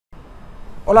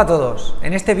Hola a todos,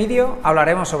 en este vídeo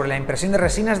hablaremos sobre la impresión de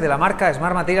resinas de la marca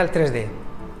Smart Material 3D.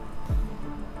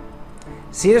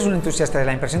 Si eres un entusiasta de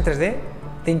la impresión 3D,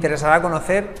 te interesará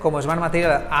conocer cómo Smart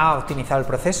Material ha optimizado el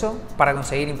proceso para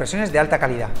conseguir impresiones de alta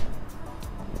calidad.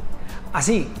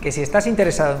 Así que si estás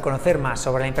interesado en conocer más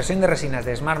sobre la impresión de resinas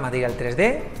de Smart Material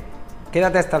 3D,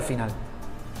 quédate hasta el final.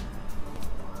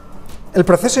 El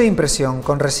proceso de impresión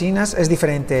con resinas es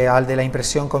diferente al de la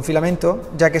impresión con filamento,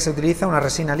 ya que se utiliza una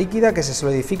resina líquida que se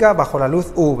solidifica bajo la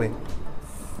luz UV.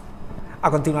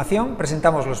 A continuación,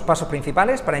 presentamos los pasos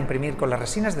principales para imprimir con las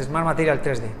resinas de Smart Material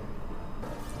 3D.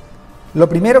 Lo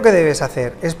primero que debes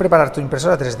hacer es preparar tu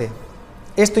impresora 3D.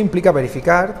 Esto implica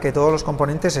verificar que todos los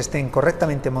componentes estén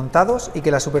correctamente montados y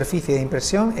que la superficie de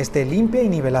impresión esté limpia y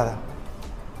nivelada.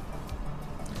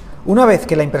 Una vez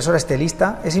que la impresora esté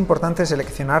lista, es importante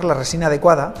seleccionar la resina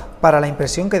adecuada para la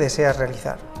impresión que deseas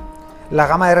realizar. La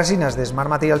gama de resinas de Smart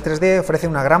Material 3D ofrece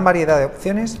una gran variedad de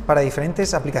opciones para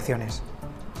diferentes aplicaciones.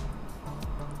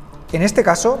 En este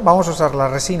caso, vamos a usar la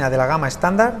resina de la gama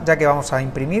estándar, ya que vamos a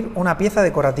imprimir una pieza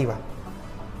decorativa.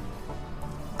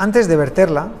 Antes de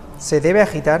verterla, se debe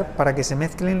agitar para que se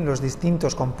mezclen los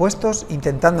distintos compuestos,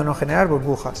 intentando no generar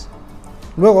burbujas.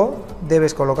 Luego,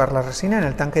 debes colocar la resina en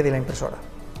el tanque de la impresora.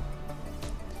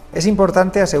 Es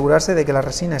importante asegurarse de que la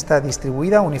resina está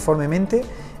distribuida uniformemente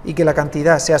y que la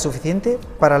cantidad sea suficiente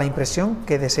para la impresión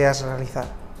que deseas realizar.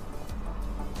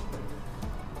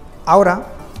 Ahora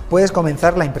puedes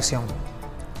comenzar la impresión.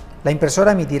 La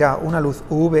impresora emitirá una luz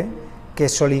UV que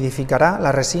solidificará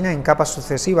la resina en capas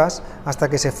sucesivas hasta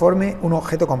que se forme un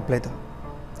objeto completo.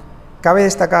 Cabe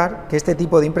destacar que este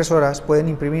tipo de impresoras pueden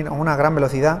imprimir a una gran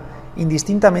velocidad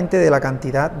indistintamente de la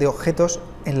cantidad de objetos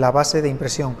en la base de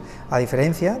impresión, a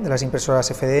diferencia de las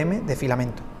impresoras FDM de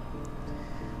filamento.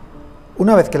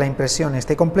 Una vez que la impresión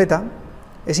esté completa,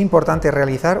 es importante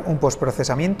realizar un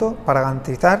postprocesamiento para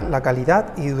garantizar la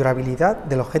calidad y durabilidad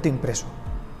del objeto impreso.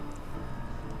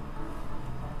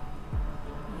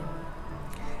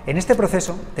 En este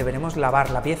proceso deberemos lavar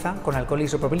la pieza con alcohol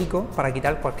isopropílico para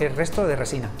quitar cualquier resto de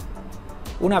resina.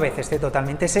 Una vez esté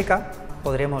totalmente seca,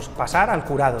 podremos pasar al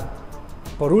curado.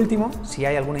 Por último, si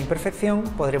hay alguna imperfección,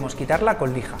 podremos quitarla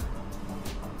con lija.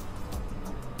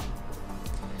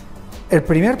 El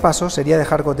primer paso sería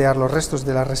dejar gotear los restos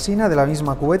de la resina de la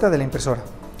misma cubeta de la impresora.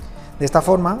 De esta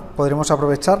forma, podremos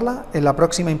aprovecharla en la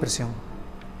próxima impresión.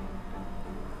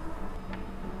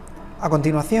 A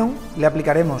continuación, le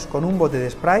aplicaremos con un bote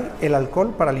de spray el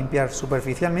alcohol para limpiar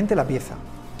superficialmente la pieza.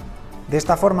 De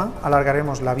esta forma,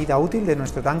 alargaremos la vida útil de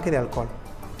nuestro tanque de alcohol.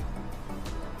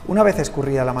 Una vez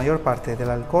escurrida la mayor parte del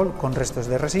alcohol con restos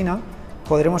de resina,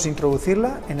 podremos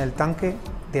introducirla en el tanque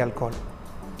de alcohol.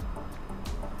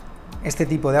 Este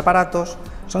tipo de aparatos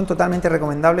son totalmente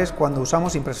recomendables cuando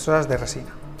usamos impresoras de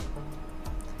resina.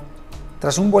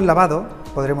 Tras un buen lavado,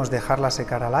 podremos dejarla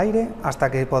secar al aire hasta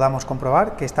que podamos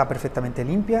comprobar que está perfectamente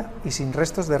limpia y sin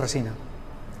restos de resina.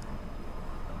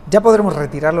 Ya podremos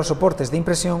retirar los soportes de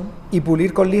impresión y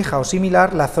pulir con lija o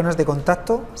similar las zonas de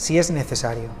contacto si es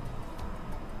necesario.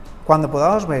 Cuando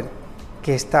podamos ver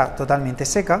que está totalmente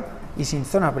seca y sin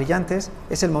zonas brillantes,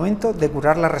 es el momento de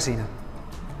curar la resina.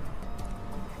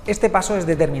 Este paso es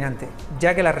determinante,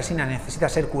 ya que la resina necesita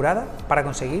ser curada para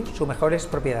conseguir sus mejores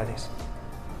propiedades.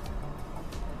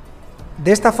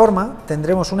 De esta forma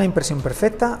tendremos una impresión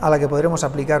perfecta a la que podremos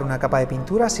aplicar una capa de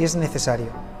pintura si es necesario.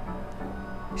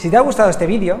 Si te ha gustado este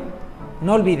vídeo,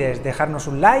 no olvides dejarnos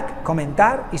un like,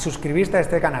 comentar y suscribirte a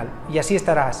este canal, y así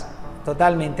estarás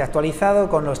totalmente actualizado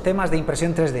con los temas de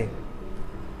impresión 3D.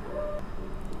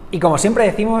 Y como siempre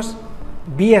decimos,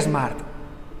 be smart.